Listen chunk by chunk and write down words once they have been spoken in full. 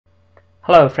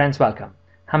Hello friends, welcome.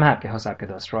 हम हैं आपके होस्ट, आपके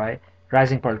दोस्त रॉय।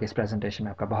 राइजिंग पर्ल के इस प्रेजेंटेशन में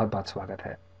आपका बहुत बहुत स्वागत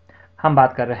है। हम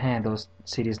बात कर रहे हैं दोस्त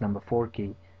सीरीज नंबर 4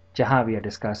 की, जहां we are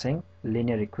discussing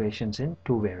linear equations in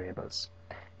two variables.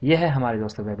 यह है हमारे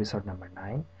दोस्तों एपिसोड नंबर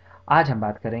 9। आज हम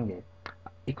बात करेंगे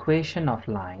equation of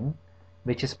line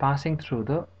which is passing through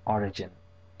the origin.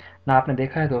 ना आपने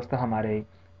देखा है दोस्तों, हमारे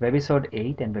वेबिसोड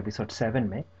 8 एंड वेबिसोड 7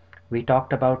 में we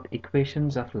talked about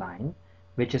equations of line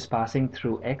which is passing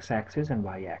through x-axis and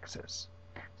y-axis.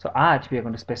 So आज we are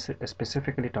going to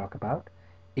specifically talk about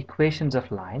equations of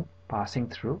line passing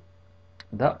through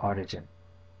the origin.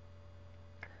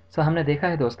 So हमने देखा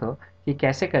है दोस्तों कि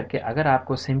कैसे करके अगर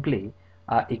आपको सिंपली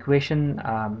इक्वेशन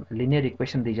लीनियर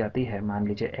इक्वेशन दी जाती है, मान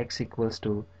लीजिए x equals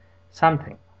to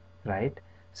something, right,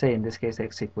 से in this case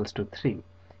x equals to 3,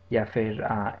 या फिर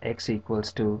x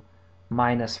इक्वल्स टू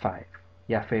 -5,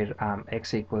 या फिर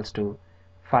x इक्वल्स टू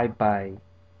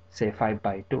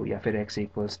 5/2, या फिर x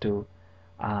इक्वल्स टू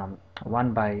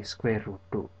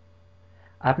 1/√2।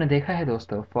 आपने देखा है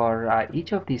दोस्तों, for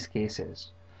each of these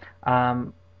cases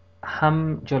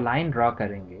हम जो लाइन ड्रॉ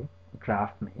करेंगे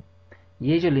ग्राफ में,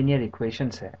 ये जो लीनियर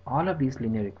इक्वेशंस है, all of these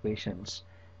linear equations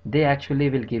they actually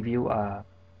will give you,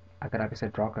 अगर आप इसे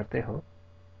ड्रॉ करते हो,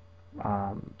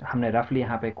 हमने रफली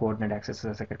यहाँ पे कोऑर्डिनेट एक्सिस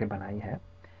ऐसे करके बनाई है।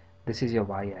 This is your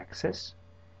y axis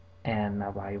and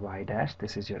y dash,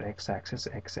 this is your x axis,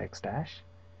 x dash.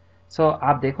 So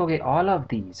आप देखोगे all of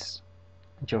these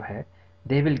जो है,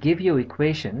 they will give you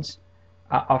equations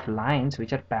of lines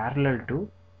which are parallel to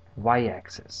y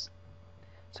axis.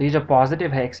 So ये जो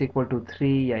positive है x equal to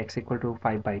 3 या x equal to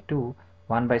 5/2,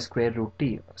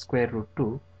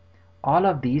 1/√2, all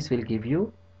of these will give you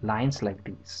lines like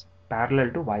these parallel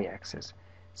to y axis.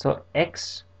 So x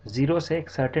 0 से एक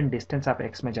certain distance आप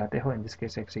x में जाते हो, in this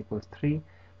case x equals 3,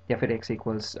 या फिर x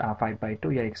equals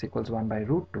 5/2, या x equals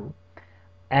 1/√2,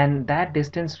 and that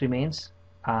distance remains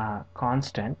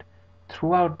constant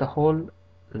throughout the whole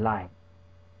line,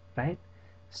 right?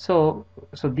 So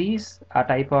these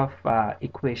type of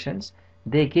equations,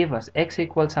 they give us x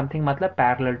equals something matlab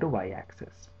parallel to y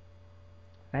axis,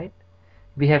 right?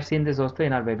 We have seen this also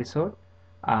in our webisode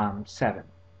 7.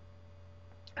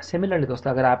 Similarly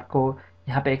दोस्तों, अगर आपको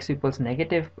यहाँ पे x equals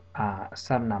negative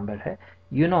some number है,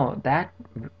 you know that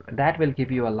will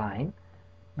give you a line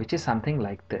which is something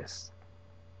like this,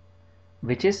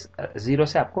 which is 0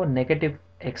 से आपको negative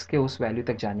x के उस value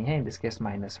तक जानी है, in this case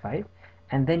 -5,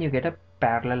 and then you get a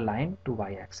parallel line to y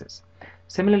axis.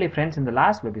 Similarly friends, in the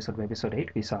last webisode 8,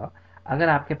 we saw अगर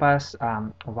आपके पास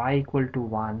y equal to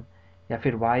 1, या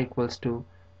फिर y equals to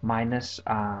minus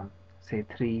say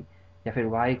 3, या फिर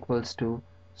y equals to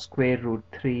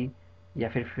 √3, या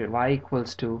फिर y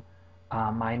equals to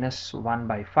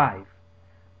 -1/5,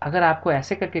 अगर आपको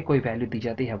ऐसे करके कोई वैल्यू दी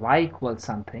जाती है y equals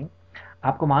समथिंग,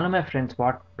 आपको मालूम है friends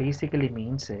what basically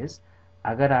means is,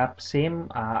 अगर आप सेम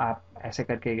आप ऐसे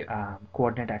करके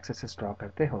कोऑर्डिनेट एक्सिस ड्रॉ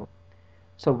करते हो,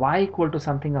 सो y इक्वल टू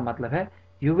समथिंग का मतलब है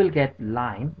you will get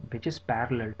line which is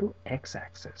parallel to x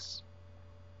axis.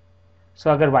 सो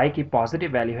अगर y की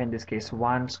पॉजिटिव वैल्यू है, in this case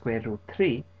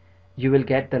 1/√3, you will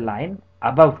get the line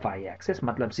above y axis,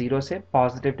 मतलब 0 से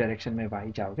पॉजिटिव डायरेक्शन में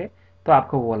y जाओगे तो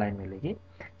आपको वो लाइन मिलेगी।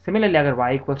 Similarly, अगर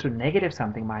y equals to negative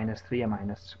something, -3 या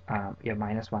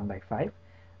 -1/5,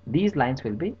 these lines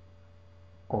will be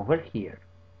over here.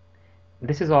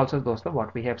 This is also दोस्तों what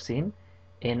we have seen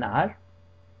in our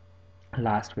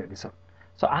last episode.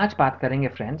 So आज बात करेंगे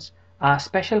friends, a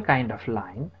special kind of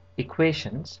line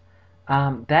equations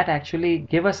that actually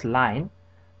give us line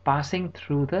passing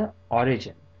through the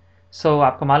origin. So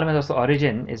आपको मालूम है दोस्तों,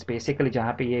 origin is basically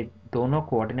जहाँ पे ये दोनों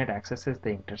coordinate axes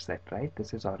they intersect, right?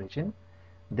 This is origin.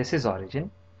 This is origin.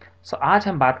 So आज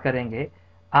हम बात करेंगे,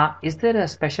 is there a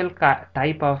special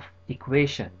type of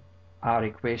equation or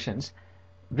equations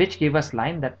which give us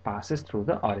line that passes through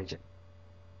the origin?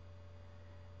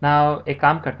 Now एक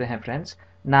काम करते हैं friends.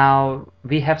 Now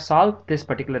we have solved this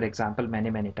particular example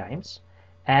many times,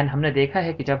 and हमने देखा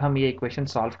है कि जब हम ये equation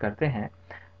solve करते हैं,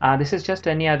 this is just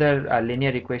any other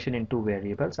linear equation in two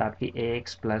variables, आपकी ax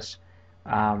plus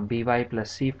by plus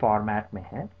c format में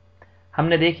है।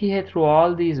 हमने देखी है through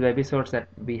all these webisodes that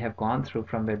we have gone through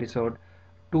from webisode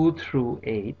 2 through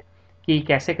 8 कि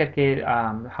कैसे करके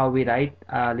how we write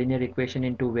linear equation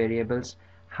in two variables,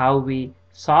 how we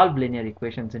solve linear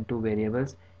equations in two variables,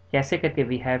 कैसे करके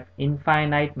we have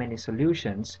infinite many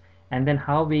solutions, and then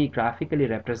how we graphically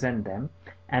represent them,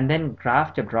 and then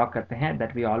graph जब draw करते हैं,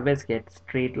 that we always get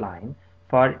straight line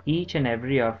for each and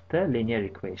every of the linear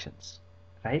equations,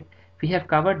 right? We have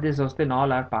covered this also in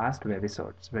all our past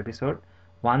webisodes, webisode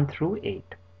 1 through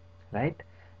 8, right?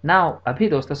 Now अभी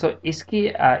दोस्तों, so इसकी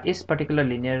इस particular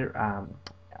linear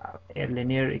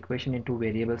linear equation in two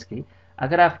variables की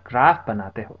अगर आप graph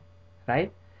बनाते हो,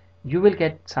 right, you will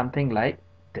get something like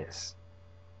this.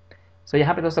 सो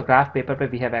यहाँ पे दोस्तों ग्राफ पेपर पे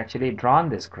we have actually drawn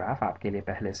this graph आपके लिए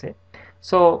पहले से.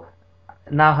 सो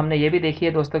ना हमने ये भी देखी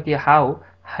है दोस्तों कि हाउ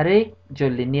हर एक जो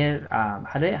लिनियर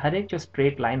हर एक जो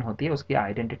स्ट्रेट लाइन होती है उसकी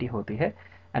आइडेंटिटी होती है,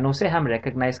 एंड उसे हम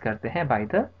रिकग्नाइज करते हैं by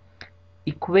the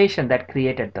equation that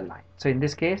created the line. So in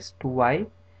this case 2y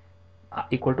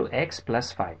equal to x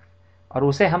plus 5, और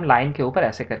उसे हम लाइन के ऊपर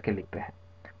ऐसे करके लिखते हैं.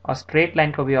 और स्ट्रेट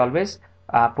लाइन को we always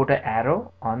put a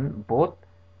arrow on both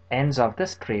ends of the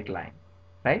straight line,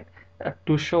 right,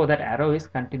 to show that arrow is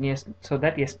continuous, so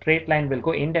that a straight line will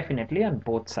go indefinitely on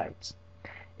both sides.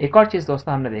 एक और चीज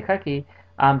दोस्तों हमने देखा कि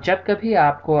जब कभी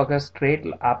आपको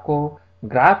अगर आपको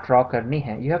ग्राफ ड्रॉ करनी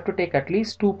है, you have to take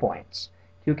at least 2 points,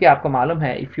 क्योंकि आपको मालूम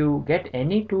है if you get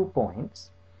any 2 points,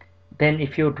 then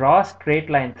if you draw a straight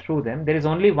line through them, there is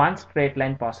only one straight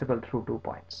line possible through 2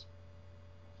 points.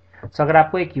 So अगर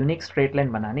आपको एक unique straight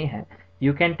line बनानी है,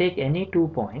 you can take any 2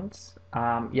 points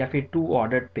या फिर 2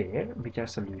 ordered pair which are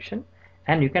solution,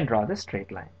 and you can draw the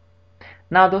straight line.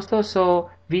 Now दोस्तों, so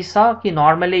we saw कि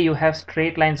normally you have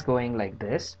straight lines going like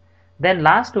this. Then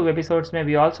last 2 episodes में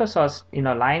we also saw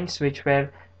lines which were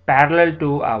parallel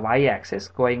to a y-axis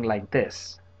going like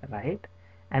this, right?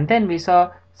 And then we saw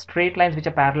straight lines which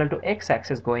are parallel to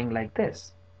x-axis going like this.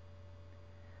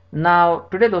 Now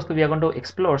today दोस्तों we are going to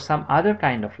explore some other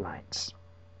kind of lines,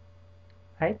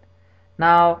 right?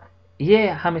 Now ये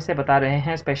हम इसे बता रहे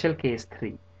हैं special case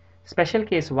 3. Special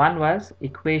case 1 was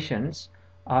equations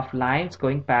of lines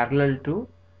going parallel to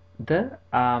the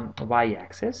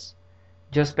y-axis.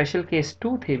 जो special case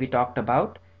 2 थी, we talked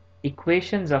about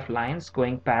equations of lines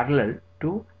going parallel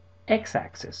to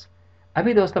x-axis.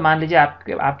 अभी दोस्तों मान लीजिए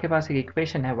आपके पास एक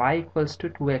equation है y equals to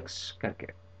 2x करके.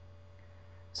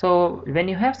 So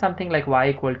when you have something like y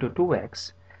equal to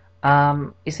 2x,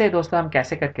 इसे दोस्तों हम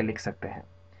कैसे करके लिख सकते हैं?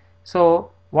 So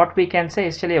what we can say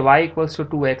is, चलिए y equals to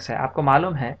 2x है. आपको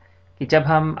मालूम है कि जब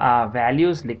हम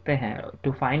values लिखते हैं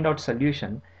to find out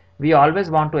solution, we always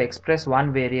want to express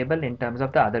one variable in terms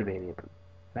of the other variable,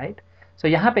 right? So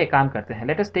यहाँ पे एक काम करते हैं,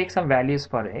 let us take some values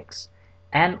for x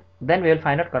and then we will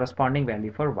find out corresponding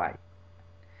value for y.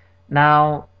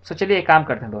 Now so चलिए एक काम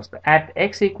करते हैं दोस्तों, at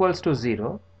x equals to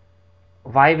 0,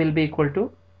 y will be equal to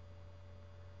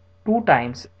 2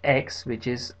 times x, which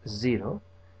is 0,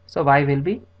 so y will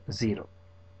be 0,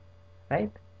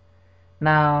 right?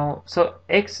 Now so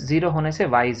x 0 होने से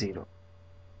y 0,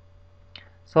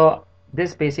 so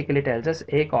this basically tells us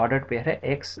एक ordered pair है,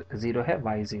 x 0 है,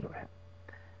 y 0 है.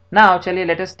 Now चलिए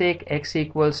let us take x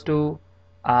equals to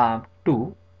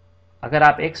 2. अगर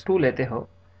आप x 2 लेते हो,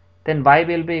 then y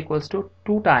will be equals to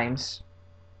 2 times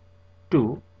 2,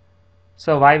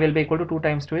 so y will be equal to 2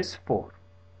 times 2 is 4.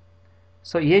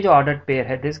 So ये जो ordered pair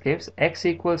है, this gives x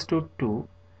equals to 2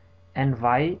 and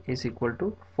y is equal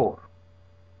to 4.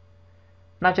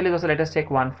 Now चलिए दोस्तों, let us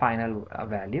take one final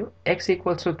value. x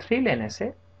equals to 3 लेने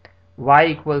से y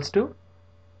equals to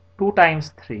 2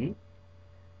 times 3,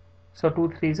 so 2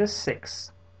 3 is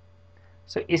 6.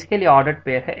 So इसके लिए ordered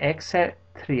pair है, x है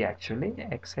 3 actually,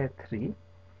 x है 3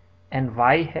 and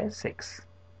y है 6.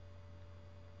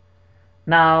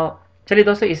 Now चलिए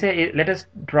दोस्तों, इसे let us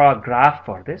draw a graph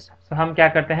for this. So हम क्या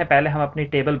करते हैं, पहले हम अपनी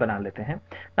टेबल बना लेते हैं.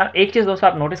 Now एक चीज दोस्तों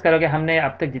आप नोटिस करोगे, हमने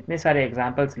अब तक जितने सारे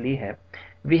एग्जांपल्स ली है,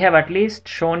 we have at least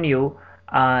shown you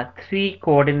 3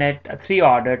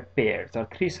 ordered pairs और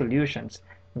 3 solutions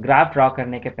ग्राफ ड्रॉ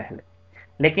करने के पहले.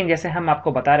 लेकिन जैसे हम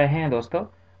आपको बता रहे हैं दोस्तों,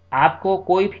 आपको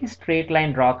कोई भी स्ट्रेट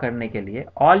लाइन ड्रॉ करने के लिए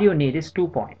all you need is 2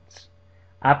 points.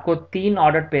 आपको 3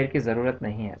 ordered pair की जरूरत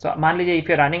नहीं है. So मान लीजिए if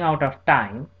you're running out of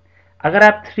time, अगर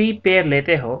आप 3 पेयर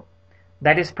लेते हो,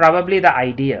 that is probably the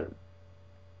ideal.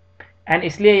 And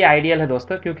इसलिए ये आइडियल है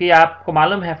दोस्तों, क्योंकि आपको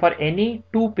मालूम है for any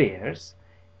 2 pairs,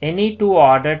 any 2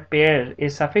 ordered pair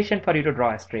is sufficient for you to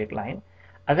draw a straight line.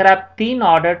 अगर आप 3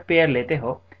 ऑर्डर्ड पेयर लेते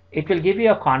हो, it will give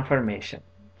you a confirmation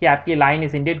कि आपकी line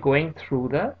is ended going through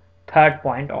the third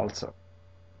point also.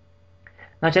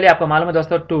 ना चलिए, आपको मालूम है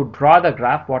दोस्तों, to draw the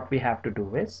graph what we have to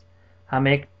do is, हम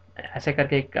एक ऐसे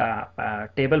करके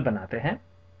एक टेबल बनाते हैं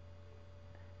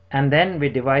and then we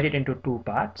divide it into 2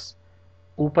 parts.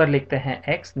 ऊपर लिखते हैं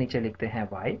x, नीचे लिखते हैं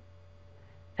y,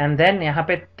 and then यहाँ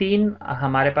पे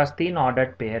हमारे पास 3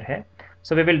 ordered pair है,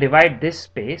 so we will divide this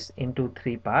space into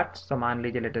 3 parts. So मान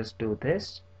लीजिए let us do this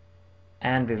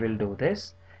and we will do this,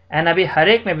 and अभी हर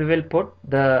एक में we will put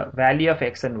the value of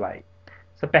x and y.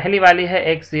 So पहली वाली है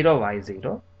x0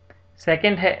 y0,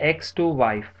 second है x2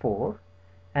 y4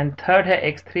 and third है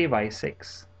x3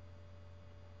 y6.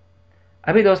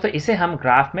 अभी दोस्तों इसे हम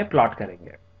ग्राफ में प्लॉट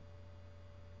करेंगे.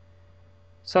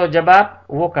 सो जब आप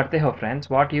वो करते हो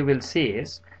friends, what you will see is,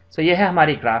 सो ये है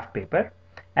हमारी ग्राफ पेपर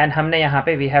एंड हमने यहाँ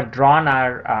पे we have drawn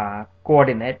our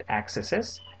coordinate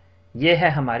axis. ये है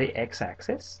हमारी x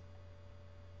axis,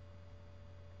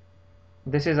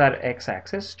 this is our x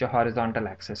axis जो हॉरिजॉन्टल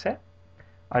एक्सिस है,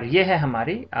 और ये है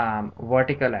हमारी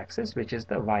vertical axis which is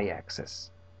the Y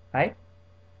axis, right.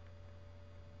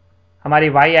 हमारी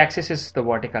Y axis is the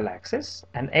vertical axis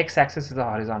and x axis is the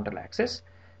horizontal axis.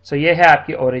 सो ये है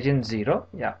आपकी ओरिजिन 0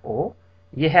 या O,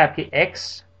 ये है आपकी x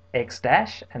x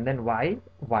dash and then y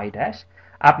y dash.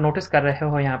 आप notice कर रहे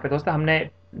हो यहाँ पे दोस्तों हमने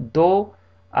दो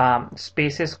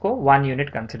स्पेसेस को 1 यूनिट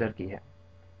कंसिडर की है,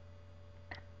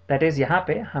 दैट इज यहाँ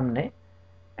पे हमने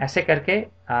ऐसे करके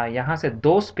यहाँ से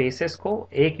दो स्पेसेस को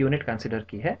 1 यूनिट कंसिडर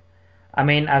की है। आई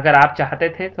मीन अगर आप चाहते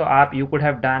थे तो आप you could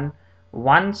have done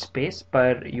 1 space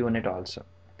per unit also.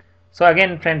 So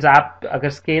again friends, आप अगर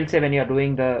स्केल से when you are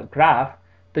doing the graph,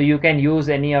 so you can use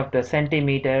any of the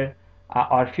centimeter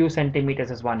or few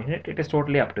centimeters as 1 unit. It is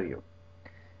totally up to you.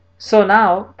 So now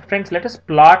friends, let us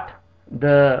plot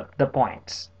the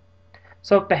points.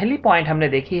 So पहली point हमने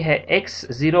देखी है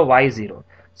x0 y0.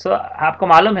 So आपको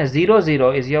मालूम है 0 0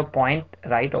 is your point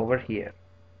right over here,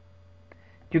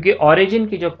 क्योंकि origin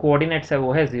की जो coordinates है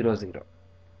वो है 0 0,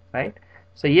 right?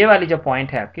 So ये वाली जो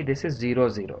point है आपकी, this is 0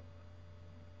 0.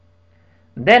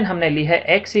 Then हमने ली है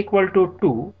x equal to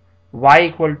 2, y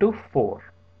equal to 4।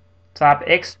 तो आप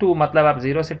x2 मतलब आप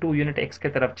 0 से 2 यूनिट x के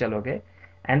तरफ चलोगे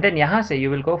एंड देन यहां से you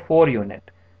will go 4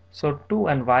 unit, so 2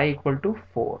 and y equal to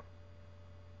 4।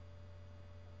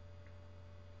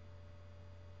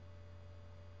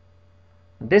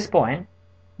 This point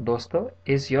दोस्तों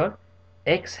इज योर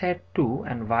x है 2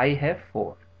 एंड y है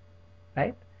 4,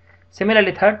 राइट।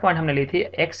 सिमिलरली थर्ड पॉइंट हमने ली थी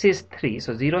x इज 3,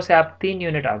 सो 0 से आप 3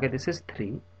 यूनिट आओगे, this is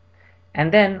 3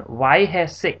 and then y है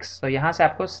 6, तो यहां से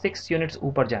आपको 6 यूनिट्स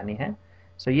ऊपर जानी है,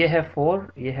 सो ये है 4,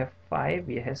 ये है 5,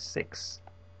 ये है 6।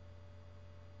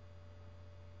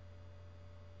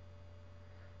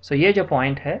 सो ये जो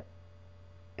पॉइंट है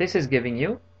this is giving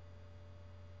you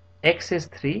x is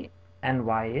 3 and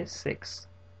y is 6।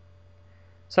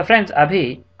 So friends,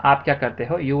 अभी आप क्या करते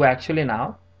हो, you actually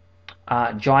now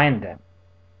join them.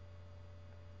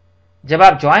 जब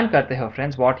आप ज्वाइन करते हो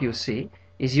friends, what you see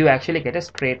is you actually get a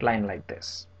straight line like this,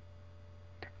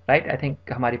 right? I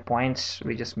think हमारी points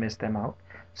we just missed them out.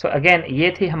 So again ये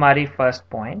थी हमारी first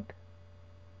point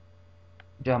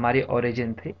जो हमारी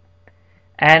origin थी,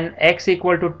 and x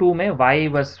equal to 2 में y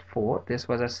was 4, this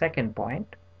was a second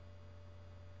point,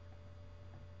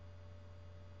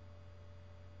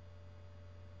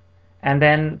 and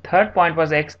then third point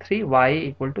was x3, y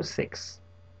equal to 6,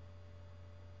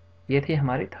 ये थी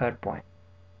हमारी third point.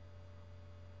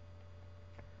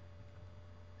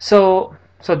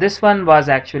 So this one was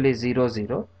actually 0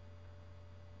 0.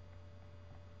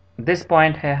 This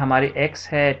point है हमारी x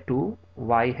है 2,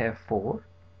 y है 4,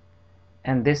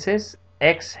 and this is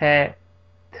x है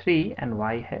 3 and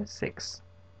y है 6.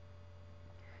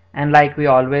 And like we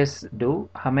always do,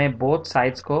 हमें both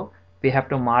sides को we have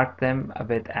to mark them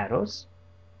with arrows.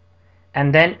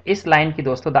 And then इस line की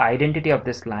दोस्तों the identity of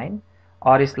this line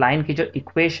और इस line की जो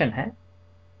equation है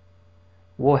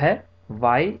वो है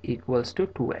y equals to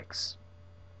 2x.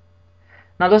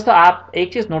 ना दोस्तों आप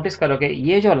एक चीज नोटिस करोगे,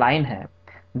 ये जो लाइन है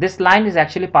this line is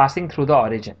actually passing through the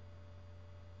origin,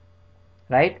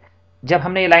 right. जब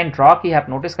हमने ये लाइन ड्रॉ की है आप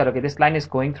नोटिस करोगे this line is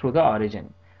going through the origin.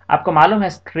 आपको मालूम है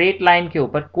स्ट्रेट लाइन के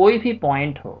ऊपर कोई भी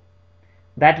पॉइंट हो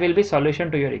that will be solution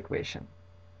to your equation,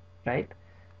 right.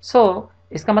 सो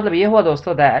इसका मतलब ये हुआ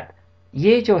दोस्तों दैट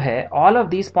ये जो है all of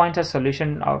these points are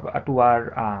solution to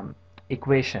our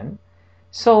equation.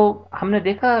 सो हमने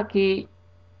देखा कि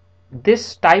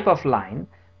this type of line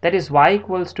that is y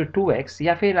equals to 2x,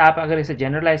 या फिर आप अगर इसे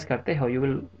जनरलाइज करते हो you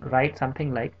will write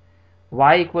something like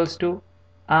y equals to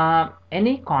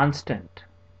any constant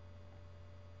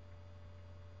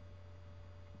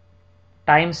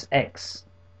times x।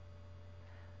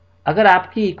 अगर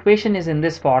आपकी equation is in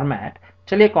this format,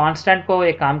 चलिए कांस्टेंट को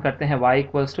एक काम करते हैं y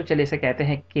इक्वल्स टू, चलिए इसे कहते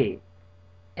हैं k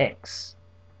x।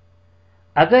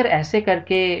 अगर ऐसे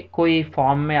करके कोई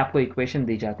फॉर्म में आपको इक्वेशन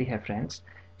दी जाती है friends,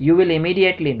 you will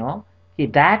immediately know कि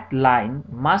that line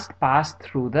must pass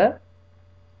through the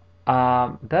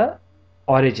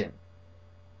origin.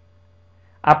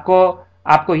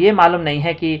 आपको ये मालूम नहीं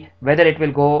है कि whether it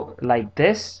will go like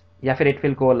this या फिर it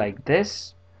will go like this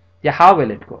या how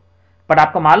will it go, but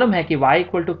आपको मालूम है कि y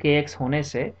equal to kx होने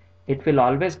से it will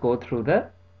always go through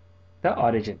the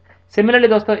origin. Similarly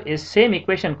दोस्तों इस सेम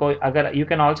इक्वेशन को अगर you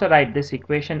can also write this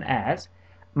equation as,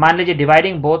 मान लीजिए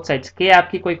डिवाइडिंग बोथ साइड्स, k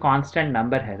आपकी कोई कांस्टेंट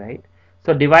नंबर है, right.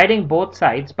 So dividing both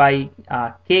sides by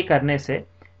k करने से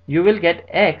you will get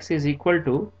x is equal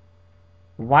to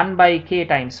 1 by k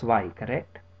times y,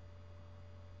 correct?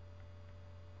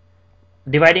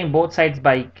 Dividing both sides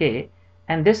by k,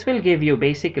 and this will give you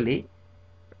basically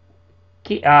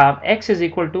x is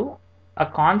equal to a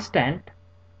constant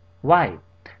y.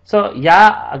 So या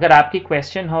अगर आपकी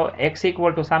question हो x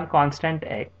equal to some constant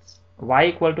x, y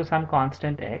equal to some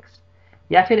constant x,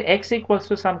 या फिर x equals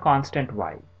to some constant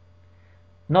y,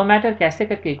 no matter कैसे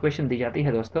करके equation दी जाती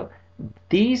है दोस्तों,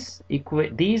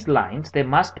 these lines they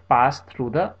must pass through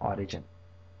the origin.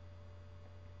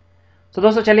 So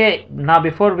दोस्तों चलिए, now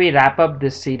before we wrap up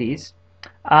this series,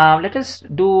 let us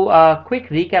do a quick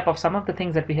recap of some of the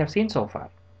things that we have seen so far.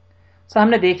 So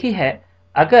हमने देखी है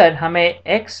अगर हमें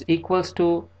x equals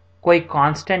to कोई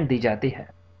constant दी जाती है,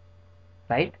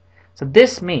 right? So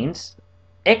this means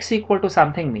x equal to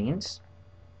something means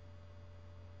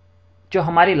जो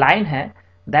हमारी लाइन है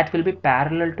that will be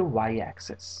parallel to y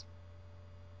axis.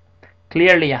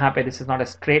 Clearly यहाँ पे this is not a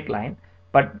straight line,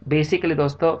 but basically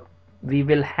दोस्तों we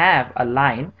will have a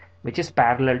line which is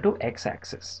parallel to x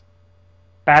axis,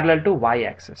 parallel to y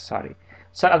axis, sorry.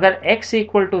 सो अगर x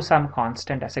equal to some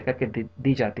constant ऐसे करके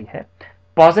दी जाती है,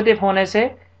 positive होने से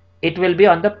it will be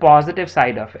on the positive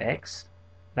side of x,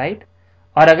 right?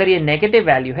 और अगर ये negative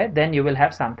value है then you will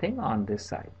have something on this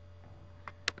side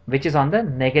which is on the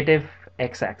negative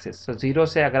x axis. So 0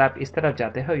 से अगर आप इस तरफ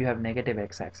जाते हो you have negative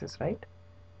x axis, right?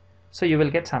 So you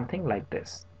will get something like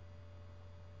this.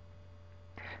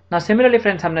 Now similarly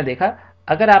friends, हमने देखा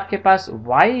अगर आपके पास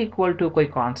y equal to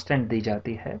कोई constant दी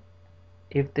जाती है,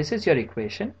 if this is your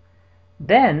equation,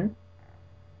 then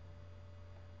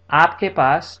आपके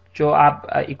पास जो आप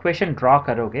इक्वेशन ड्रॉ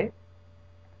करोगे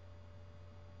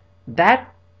that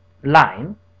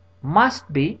line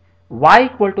must be y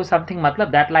equal to something, मतलब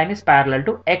that line is parallel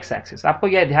to x axis. आपको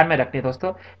यह ध्यान में रखनी है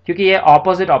दोस्तों, क्योंकि ये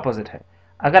ऑपोजिट है.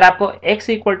 अगर आपको x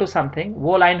इक्वल टू समथिंग,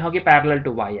 वो लाइन होगी parallel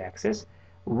to y axis,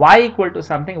 y equal to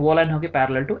something, वो लाइन होगी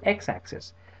parallel to x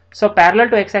axis. So parallel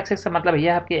to x axis का मतलब ये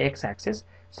है आपकी x axis.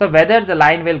 So whether the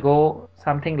line will go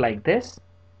something like this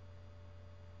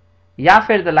या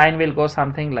फिर the line will go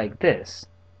something like this,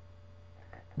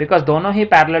 because दोनों ही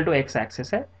पैरेलल टू x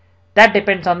एक्सिस है, that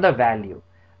depends on the value.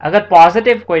 अगर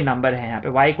पॉजिटिव कोई नंबर है यहाँ पे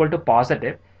y इक्वल टू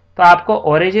पॉजिटिव, तो आपको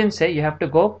ओरिजिन से you have to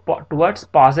go towards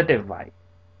positive y,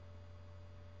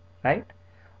 right?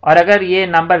 और अगर ये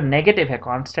नंबर नेगेटिव है,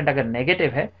 कांस्टेंट अगर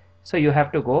नेगेटिव है, so you have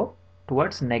to go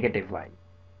towards negative y.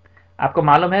 आपको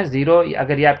मालूम है जीरो,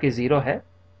 अगर ये आपकी जीरो है,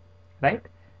 right,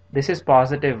 this is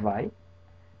positive y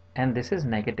and this is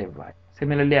negative y.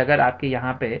 Similarly अगर आपकी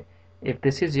यहाँ पे if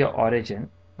this is your origin,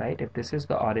 right, if this is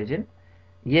the origin,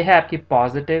 ये है आपकी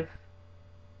positive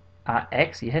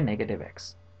x, ये है negative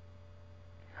x.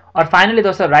 और finally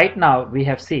दोस्तों right now we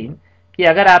have seen कि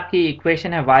अगर आपकी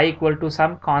equation है y equal to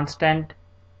some constant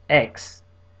x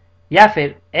या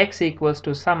फिर x equals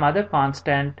to some other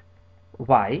constant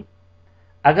y,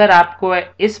 अगर आपको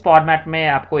इस फॉर्मेट में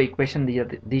आपको इक्वेशन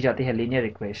दी जाती है लीनियर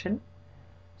इक्वेशन,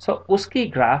 so उसकी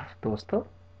ग्राफ दोस्तों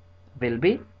will be,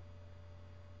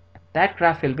 that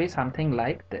graph will be something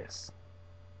like this.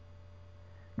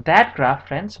 That graph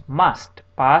friends must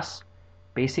pass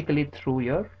basically through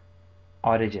your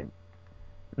origin.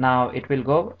 Now it will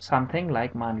go something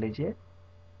like, मान लीजिए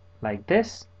like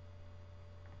this,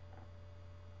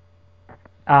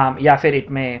 या फिर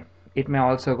it may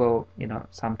also go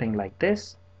something like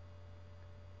this.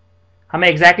 हमें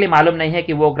exactly मालूम नहीं है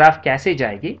कि वो ग्राफ कैसे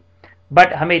जाएगी,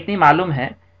 बट हमें इतनी मालूम है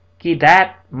कि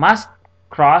that must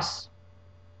cross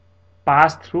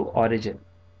pass through origin.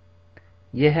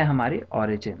 ये है हमारी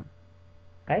ऑरिजिन,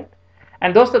 राइट?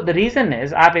 एंड दोस्तों द रीजन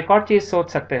इज, आप एक और चीज सोच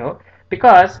सकते हो,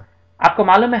 बिकॉज आपको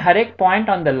मालूम है हर एक point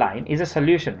on the line is a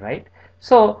solution, right?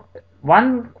 So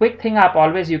one quick thing आप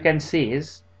always you can see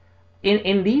is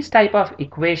in these type of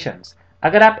equations,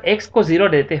 अगर आप x को 0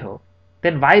 देते हो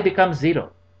देन y becomes 0,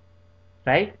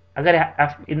 right? अगर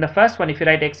in the first one if you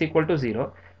write x equal to 0,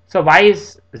 so y is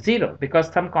 0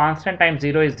 because some constant times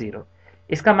 0 is 0.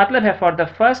 इसका मतलब है for the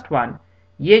first one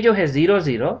ये जो है 0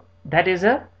 0, that is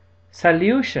a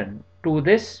solution to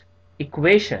this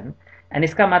equation, and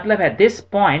इसका मतलब है this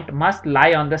point must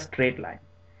lie on the straight line.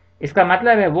 इसका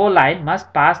मतलब है वो line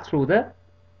must pass through the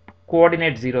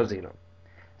coordinate 0 0.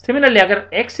 Similarly अगर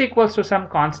x equals to some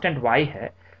constant y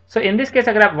है, so in this case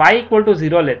अगर आप y equal to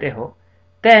 0 लेते हो,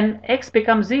 then x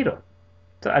becomes 0.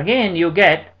 So again you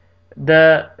get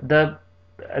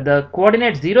the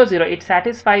coordinate 0 0, it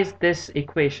satisfies this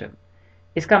equation.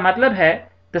 इसका मतलब है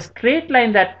the straight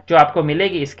line that जो आपको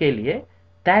मिलेगी इसके लिए,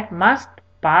 that must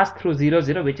pass through 0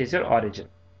 0, which is your origin.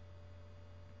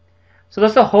 So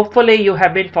दोस्तों hopefully you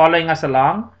have been following us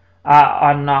along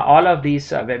on all of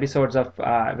these webisodes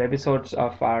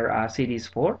of our series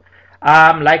 4.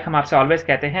 Like हम आपसे always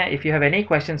कहते हैं, if you have any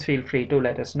questions, feel free to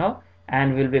let us know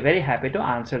and we'll be very happy to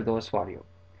answer those for you.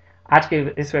 आज के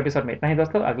इस वेबिसोड में इतना ही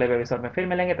दोस्तों, अगले वेबिसोड में फिर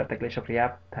मिलेंगे, तब तक के लिए शुक्रिया,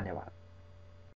 धन्यवाद।